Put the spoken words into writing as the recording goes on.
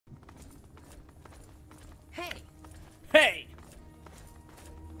Hey, Hey!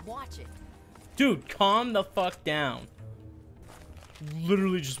 watch it. Dude, calm the fuck down.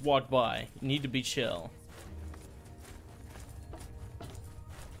 Literally just walked by. You need to be chill.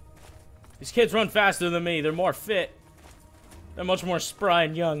 These kids run faster than me. They're more fit. They're much more spry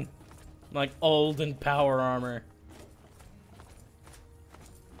and young. Like old and power armor.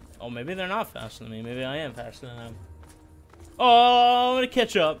 Oh, maybe they're not faster than me. Maybe I am faster than them. Oh, I'm gonna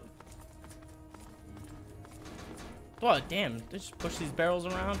catch up. Oh, damn. They just push these barrels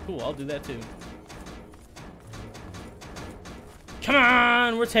around? Cool, I'll do that too. Come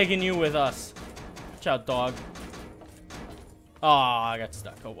on! We're taking you with us. Watch out, dog. Oh, I got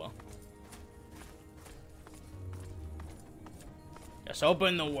stuck. Oh, well. Just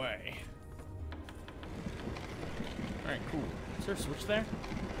open the way. Alright, cool. Is there a switch there?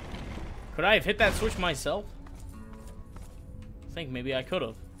 Could I have hit that switch myself? I think maybe I could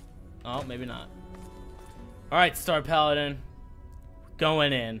have. Oh, maybe not. Alright, Star Paladin.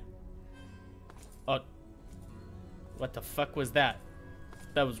 Going in. Oh. What the fuck was that?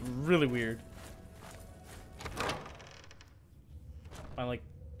 That was really weird. My, like,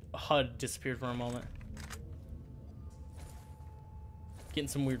 HUD disappeared for a moment. Getting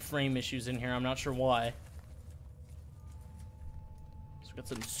some weird frame issues in here. I'm not sure why. So we got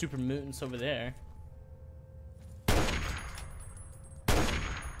some super mutants over there.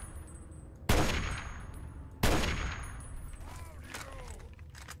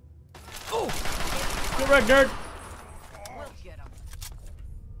 Oh! Get wrecked, nerd! We'll get him.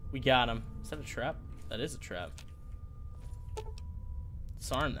 We got him. Is that a trap? That is a trap.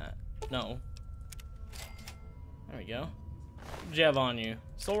 Disarm that. No. There we go. What do you have on you?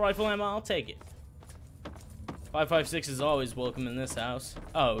 Soul rifle ammo? I'll take it. 5.56 is always welcome in this house.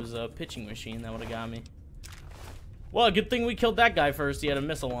 Oh, it was a pitching machine. That would have got me. Well, good thing we killed that guy first. He had a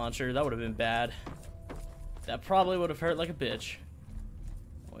missile launcher. That would have been bad. That probably would have hurt like a bitch.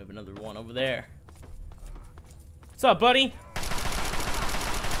 Oh, we have another one over there. What's up, buddy?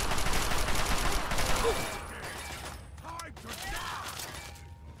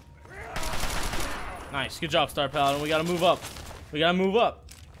 Nice. Good job, Star Paladin. We gotta move up. We gotta move up.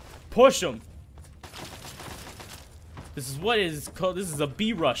 Push him. This is what it is called. This is a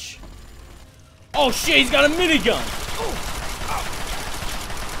B rush. Oh shit, he's got a minigun.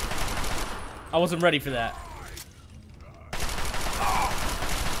 I wasn't ready for that.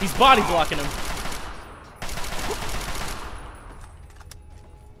 He's body blocking him.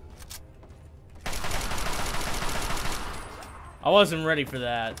 I wasn't ready for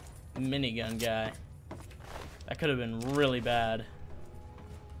that minigun guy. That could have been really bad.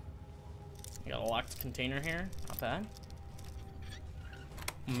 Got a locked container here. Not bad.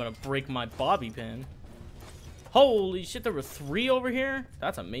 I'm gonna break my bobby pin. Holy shit, there were 3 over here?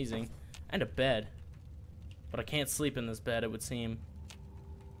 That's amazing. And a bed. But I can't sleep in this bed, it would seem.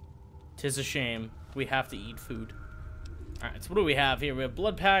 'Tis a shame. We have to eat food. Alright, so what do we have here? We have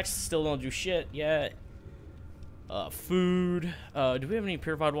blood packs. Still don't do shit yet. Food. Do we have any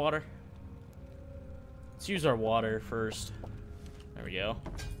purified water? Let's use our water first. There we go.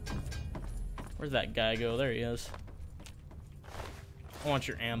 Where'd that guy go? There he is. I want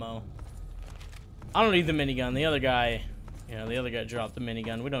your ammo. I don't need the minigun. The other guy, you know, the other guy dropped the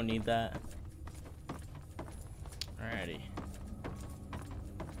minigun. We don't need that. Alrighty.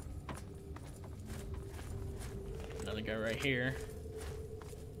 Another guy right here.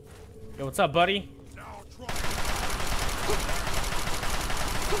 Yo, what's up, buddy?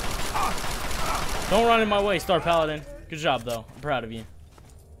 Don't run in my way, Star Paladin. Good job, though. I'm proud of you.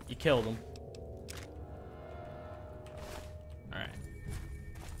 You killed him. Alright.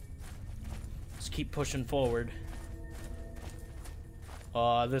 Let's keep pushing forward.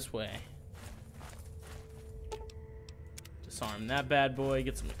 This way. Disarm that bad boy.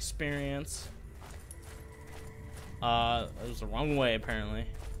 Get some experience. It was the wrong way, apparently.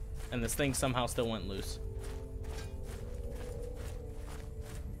 And this thing somehow still went loose.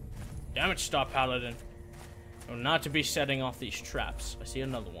 Damn it, Star Paladin. Oh, not to be setting off these traps. I see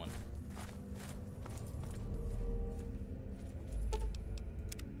another one.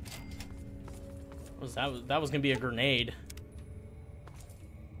 What was that? That was gonna be a grenade.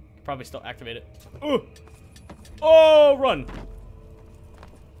 Probably still activate it. Oh! Oh, run!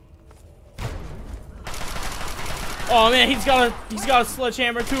 Oh man, he's got a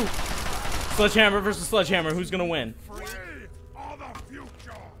sledgehammer too. Sledgehammer versus sledgehammer. Who's gonna win?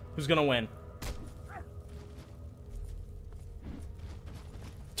 Who's gonna win?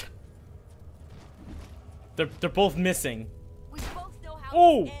 They're both missing. We both know how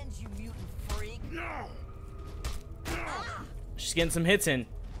Oh! this ends, you mutant freak. She's getting some hits in,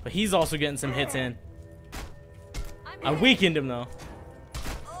 but he's also getting some hits in. I weakened him though.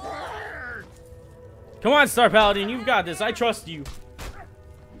 Come on, Star Paladin, you've got this. I trust you.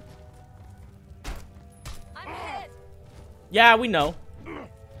 I'm hit. Yeah, we know.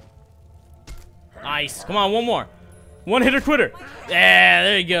 Nice. Come on, one more. One hitter quitter. Yeah,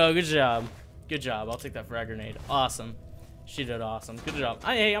 there you go. Good job. Good job. I'll take that frag grenade. Awesome. She did awesome. Good job.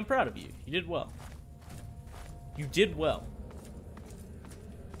 Hey, I'm proud of you. You did well. You did well.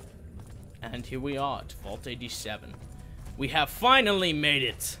 And here we are at Vault 87. We have finally made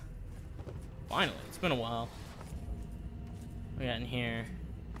it. Finally. It's been a while. We got in here.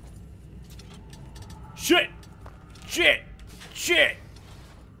 Shit! Shit! Shit!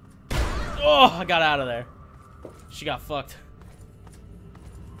 Oh, I got out of there. She got fucked.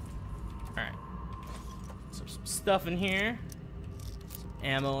 Alright. So some stuff in here. Some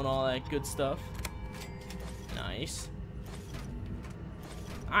ammo and all that good stuff. Nice.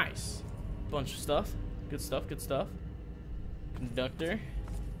 Nice. Bunch of stuff. Good stuff, good stuff. Conductor.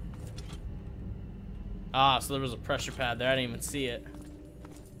 Ah, so there was a pressure pad there. I didn't even see it.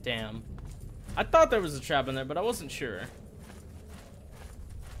 Damn. I thought there was a trap in there, but I wasn't sure.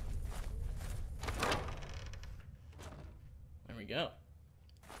 There we go.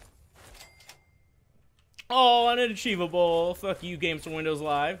 Oh, unachievable. Fuck you, Games for Windows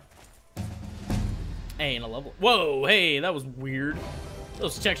Live. Hey, in a level. Whoa, hey, that was weird.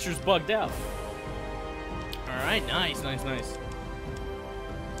 Those textures bugged out. Alright, nice, nice, nice.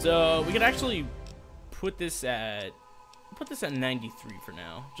 So we could actually put this at 93 for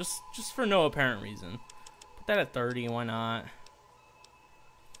now. Just for no apparent reason. Put that at 30, why not?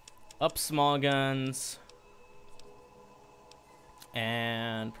 Up small guns.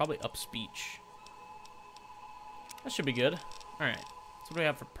 And probably up speech. That should be good. Alright. So what do we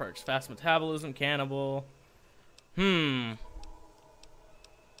have for perks? Fast metabolism, cannibal.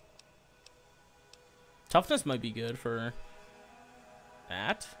 Toughness might be good for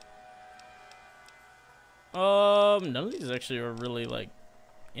that. None of these actually are really, like,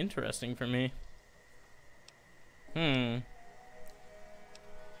 interesting for me. Maybe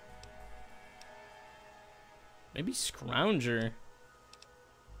Scrounger.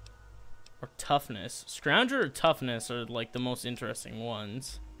 Or Toughness. Scrounger or Toughness are, like, the most interesting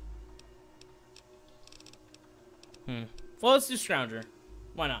ones. Well, let's do Scrounger.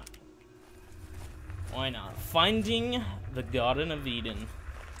 Why not? Why not? Finding the Garden of Eden.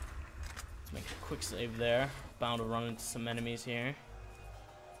 Let's make a quick save there. Bound to run into some enemies here.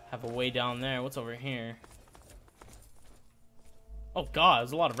 Have a way down there. What's over here? Oh god,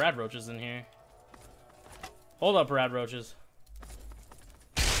 there's a lot of rad roaches in here. Hold up, rad roaches.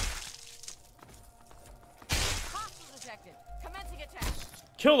 Hostile detected. Commencing attack.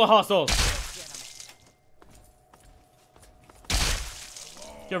 Kill the hostiles!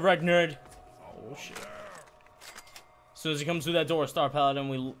 Get wrecked, nerd. Oh shit. As soon as he comes through that door, Star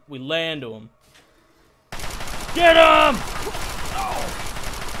Paladin, we lay into him. Get him!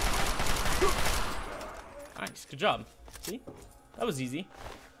 Nice, good job. See? That was easy.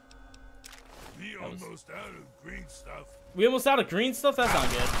 We almost out of green stuff. We almost out of green stuff? That's not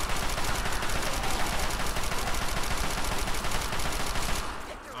good.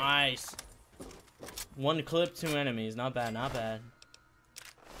 Nice. One clip, 2 enemies. Not bad, not bad.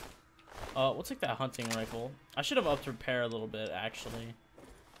 We'll take that hunting rifle. I should have upped repair a little bit, actually.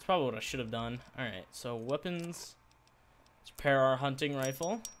 That's probably what I should have done. Alright, so weapons. Let's repair our hunting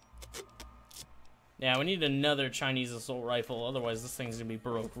rifle. Yeah, we need another Chinese assault rifle, otherwise this thing's gonna be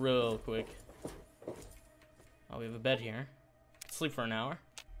broke real quick. Oh, we have a bed here. Sleep for an hour.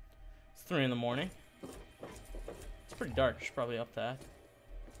 It's 3 in the morning. It's pretty dark, I should probably up that.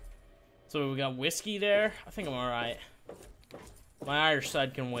 So we got whiskey there. I think I'm alright. My Irish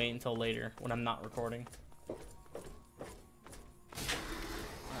side can wait until later when I'm not recording. Alright,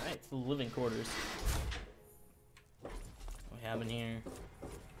 it's the living quarters. What we have in here?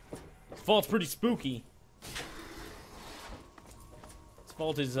 This vault's pretty spooky. This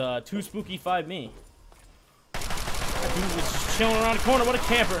vault is 2 spooky, 5 me. That dude was just chilling around the corner. What a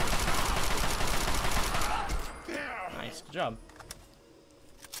camper. Nice, good job.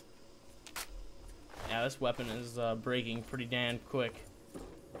 Yeah, this weapon is breaking pretty damn quick.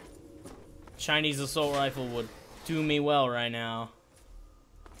 Chinese assault rifle would do me well right now.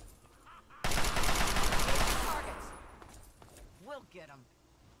 Targets. We'll get them.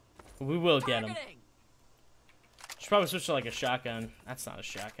 We will get him. Should probably switch to like a shotgun. That's not a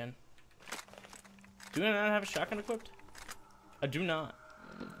shotgun. Do I not have a shotgun equipped? I do not.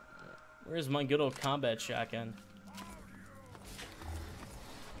 Where's my good old combat shotgun?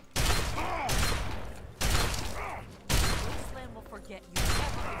 Wasteland will forget you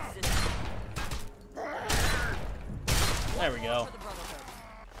ever existed. There we go. For the Brotherhood.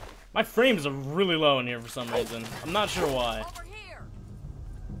 My frames are really low in here for some reason. I'm not sure why. Over here.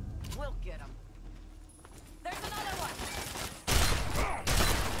 We'll get him. There's another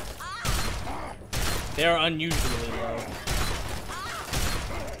one. They are unusually low.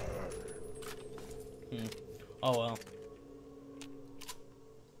 Oh well.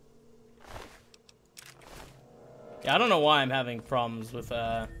 Yeah, I don't know why I'm having problems with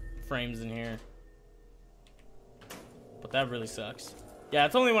frames in here. But that really sucks. Yeah,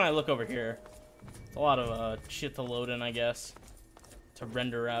 it's only when I look over here. It's a lot of shit to load in, I guess. To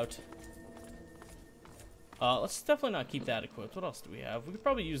render out. Let's definitely not keep that equipped. What else do we have? We could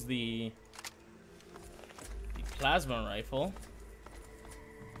probably use the plasma rifle.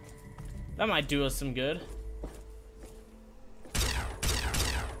 That might do us some good.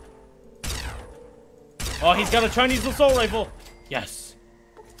 Oh, he's got a Chinese assault rifle! Yes!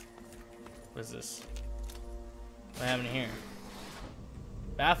 What is this? What do I have in here?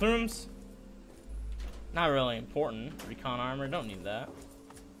 Bathrooms? Not really important. Recon armor, don't need that.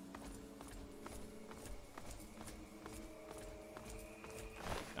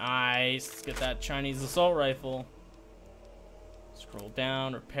 Nice. Let's get that Chinese assault rifle. Scroll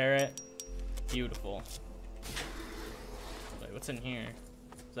down, repair it. Beautiful. Wait, what's in here?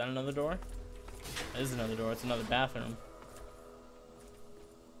 Is that another door? That is another door. It's another bathroom.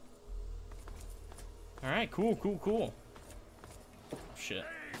 Alright, cool, cool, cool. Oh, shit.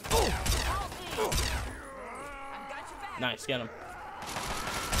 Nice, get him.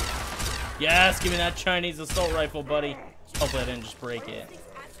 Yes, give me that Chinese assault rifle, buddy. Hopefully I didn't just break it.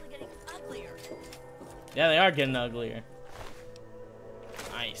 Yeah, they are getting uglier.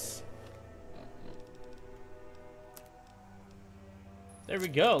 Nice. There we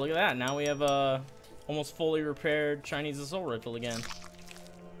go. Look at that. Now we have a almost fully repaired Chinese assault rifle again.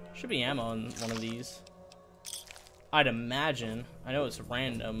 Should be ammo in one of these. I'd imagine. I know it's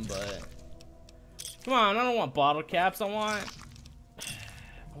random, but come on, I don't want bottle caps. I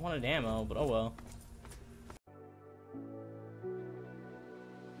wanted ammo, but oh well.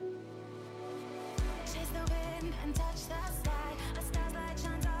 Chase the wind and touch the sky.